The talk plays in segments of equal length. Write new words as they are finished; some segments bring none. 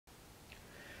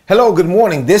Hello, good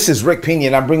morning. This is Rick Pina,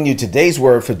 and I'm bringing you today's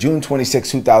word for June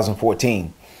 26,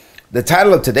 2014. The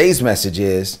title of today's message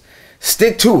is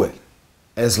Stick to It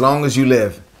as Long as You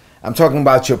Live. I'm talking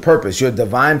about your purpose, your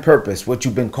divine purpose, what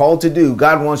you've been called to do.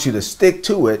 God wants you to stick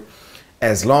to it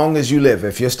as long as you live.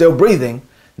 If you're still breathing,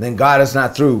 then God is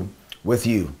not through with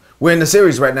you. We're in the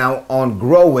series right now on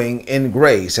growing in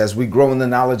grace as we grow in the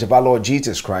knowledge of our Lord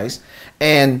Jesus Christ.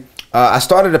 And I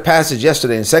started a passage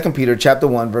yesterday in 2 Peter chapter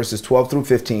 1, verses 12 through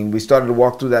 15. We started to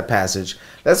walk through that passage.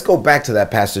 Let's go back to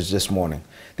that passage this morning.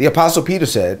 The Apostle Peter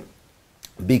said,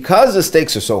 because the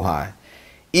stakes are so high,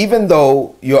 even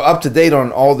though you're up to date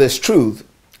on all this truth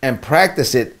and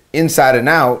practice it inside and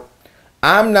out,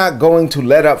 I'm not going to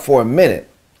let up for a minute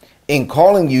in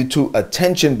calling you to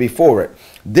attention before it.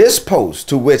 This post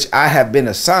to which I have been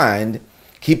assigned,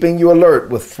 keeping you alert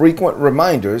with frequent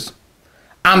reminders,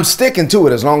 I'm sticking to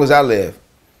it as long as I live.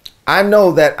 I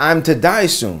know that I'm to die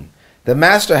soon. The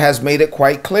Master has made it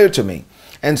quite clear to me.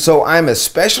 And so I'm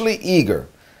especially eager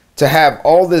to have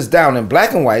all this down in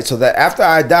black and white so that after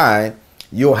I die,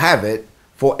 you'll have it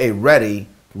for a ready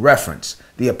reference.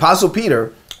 The Apostle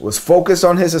Peter was focused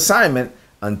on his assignment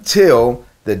until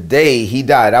the day he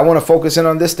died. I want to focus in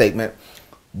on this statement.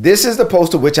 This is the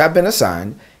post to which I've been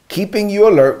assigned, keeping you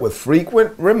alert with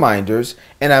frequent reminders,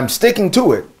 and I'm sticking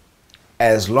to it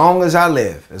as long as I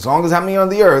live. As long as I'm here on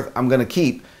the earth, I'm going to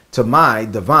keep to my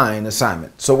divine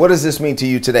assignment. So what does this mean to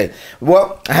you today?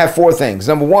 Well, I have four things.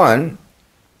 Number one,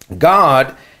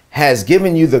 God has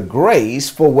given you the grace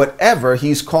for whatever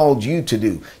he's called you to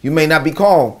do. You may not be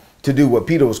called to do what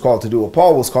Peter was called to do or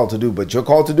Paul was called to do, but you're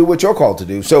called to do what you're called to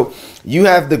do. So you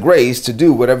have the grace to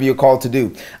do whatever you're called to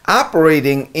do.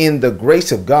 Operating in the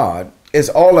grace of God is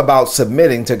all about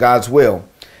submitting to God's will.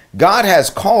 God has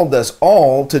called us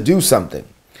all to do something,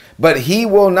 but he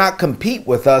will not compete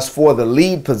with us for the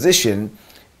lead position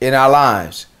in our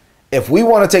lives. If we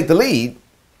want to take the lead,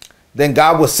 then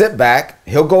God will sit back,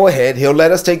 he'll go ahead, he'll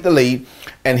let us take the lead,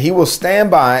 and he will stand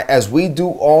by as we do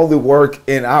all the work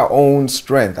in our own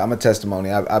strength. I'm a testimony,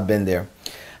 I've been there.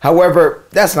 However,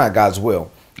 that's not God's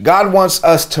will. God wants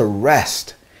us to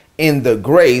rest in the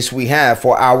grace we have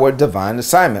for our divine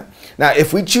assignment. Now,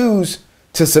 if we choose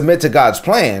to submit to God's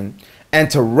plan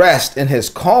and to rest in his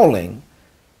calling,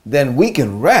 then we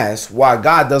can rest while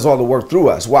God does all the work through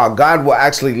us. While God will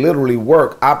actually literally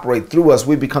operate through us,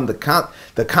 we become the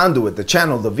conduit, the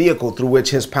channel, the vehicle through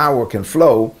which his power can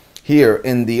flow here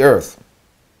in the earth.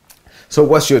 So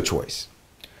what's your choice?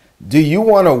 Do you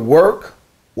want to work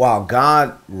while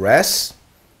God rests?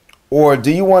 Or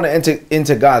do you want to enter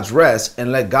into God's rest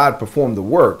and let God perform the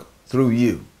work through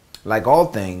you? Like all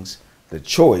things, the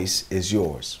choice is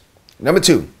yours. Number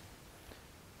two,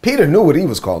 Peter knew what he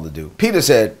was called to do. Peter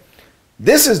said,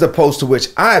 this is the post to which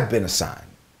I've been assigned,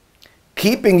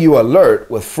 keeping you alert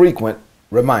with frequent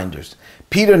reminders.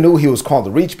 Peter knew he was called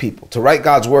to reach people, to write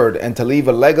God's word, and to leave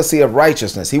a legacy of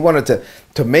righteousness. He wanted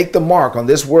to make the mark on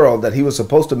this world that he was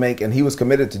supposed to make, and he was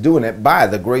committed to doing it by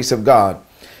the grace of God.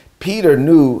 Peter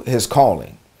knew his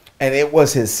calling, and it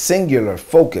was his singular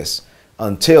focus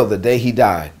until the day he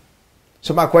died.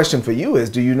 So my question for you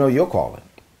is, do you know your calling?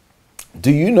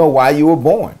 Do you know why you were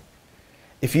born?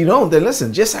 If you don't, then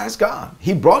listen, just ask God.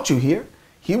 He brought you here.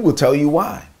 He will tell you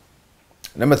why.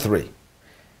 Number three,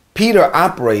 Peter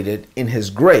operated in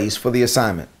his grace for the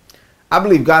assignment. I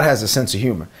believe God has a sense of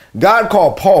humor. God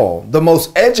called Paul, the most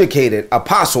educated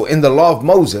apostle in the law of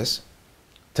Moses,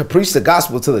 to preach the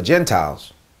gospel to the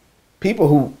Gentiles, people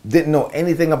who didn't know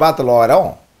anything about the law at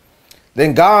all.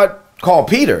 Then God called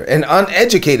Peter, an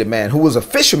uneducated man who was a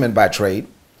fisherman by trade,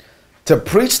 to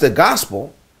preach the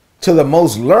gospel to the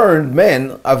most learned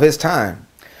men of his time.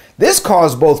 This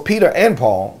caused both Peter and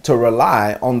Paul to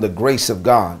rely on the grace of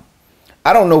God.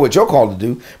 I don't know what you're called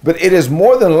to do, but it is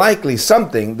more than likely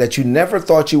something that you never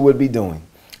thought you would be doing,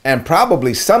 and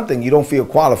probably something you don't feel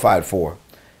qualified for.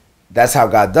 That's how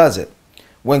God does it.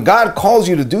 When God calls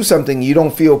you to do something you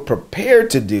don't feel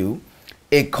prepared to do,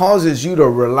 it causes you to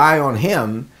rely on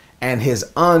him and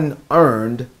his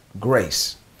unearned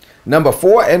grace. Number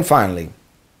four, and finally,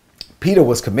 Peter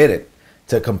was committed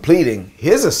to completing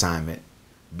his assignment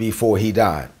before he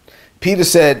died. Peter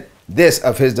said this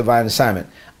of his divine assignment,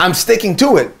 I'm sticking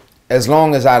to it as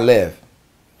long as I live.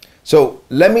 So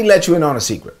let me let you in on a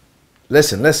secret.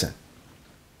 Listen.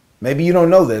 Maybe you don't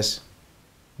know this,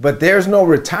 but there's no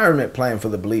retirement plan for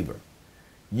the believer.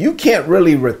 You can't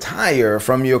really retire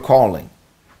from your calling.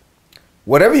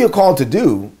 Whatever you're called to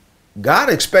do, God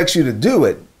expects you to do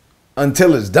it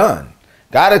until it's done.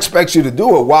 God expects you to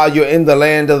do it while you're in the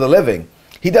land of the living.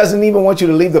 He doesn't even want you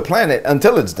to leave the planet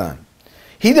until it's done.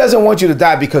 He doesn't want you to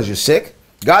die because you're sick.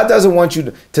 God doesn't want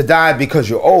you to die because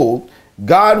you're old.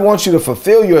 God wants you to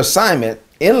fulfill your assignment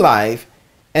in life.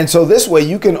 And so this way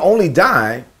you can only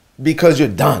die because you're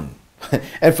done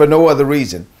and for no other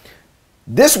reason.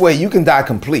 This way you can die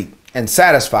complete and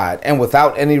satisfied and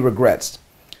without any regrets.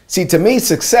 See, to me,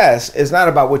 success is not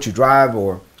about what you drive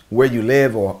or where you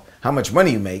live or how much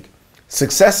money you make.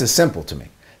 Success is simple to me.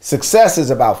 Success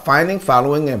is about finding,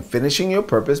 following, and finishing your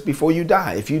purpose before you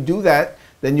die. If you do that,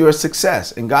 then you're a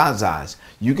success in God's eyes.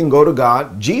 You can go to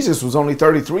God. Jesus was only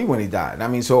 33 when he died. I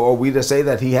mean, so are we to say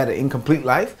that he had an incomplete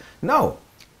life? No.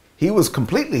 He was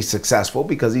completely successful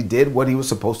because he did what he was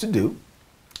supposed to do.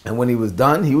 And when he was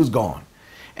done, he was gone.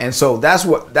 And so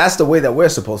that's the way that we're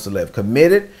supposed to live,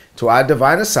 committed to our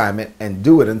divine assignment and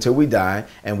do it until we die.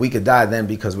 And we could die then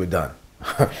because we're done.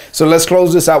 So let's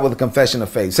close this out with a confession of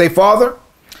faith. Say, Father,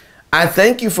 I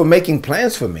thank you for making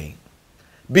plans for me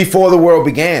before the world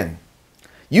began.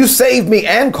 You saved me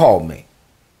and called me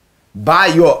by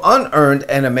your unearned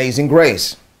and amazing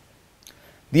grace.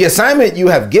 The assignment you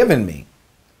have given me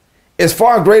is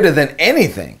far greater than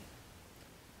anything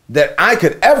that I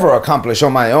could ever accomplish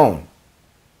on my own.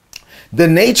 The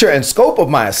nature and scope of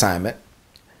my assignment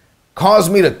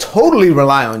caused me to totally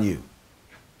rely on you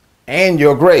and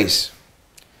your grace.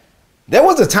 There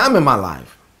was a time in my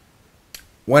life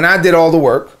when I did all the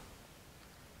work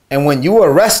and when you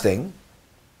were resting,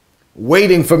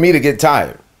 waiting for me to get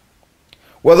tired.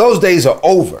 Well, those days are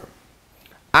over.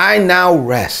 I now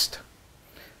rest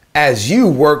as you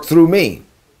work through me.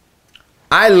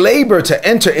 I labor to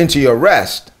enter into your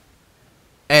rest,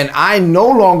 and I no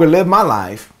longer live my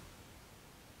life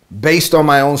based on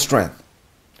my own strength.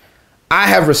 I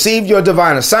have received your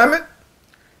divine assignment.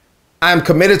 I am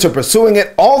committed to pursuing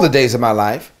it all the days of my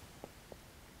life,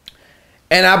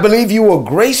 and I believe you will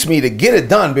grace me to get it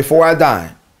done before I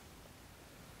die.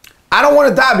 I don't want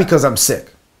to die because I'm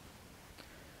sick.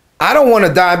 I don't want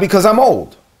to die because I'm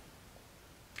old.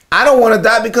 I don't want to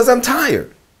die because I'm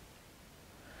tired.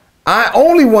 I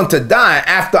only want to die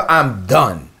after I'm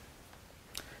done.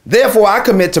 Therefore, I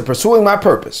commit to pursuing my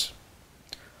purpose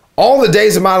all the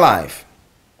days of my life.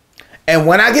 And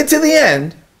when I get to the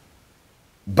end,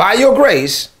 by your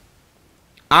grace,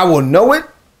 I will know it,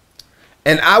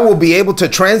 and I will be able to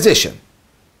transition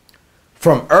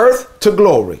from earth to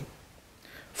glory,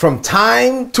 from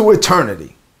time to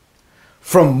eternity,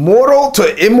 from mortal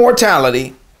to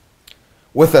immortality,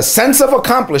 with a sense of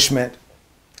accomplishment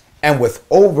and with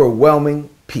overwhelming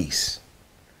peace.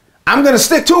 I'm going to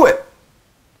stick to it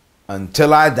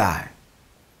until I die.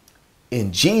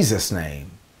 In Jesus' name,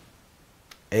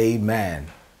 amen.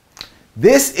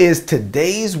 This is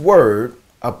today's word.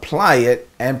 Apply it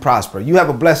and prosper. You have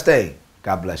a blessed day.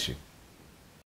 God bless you.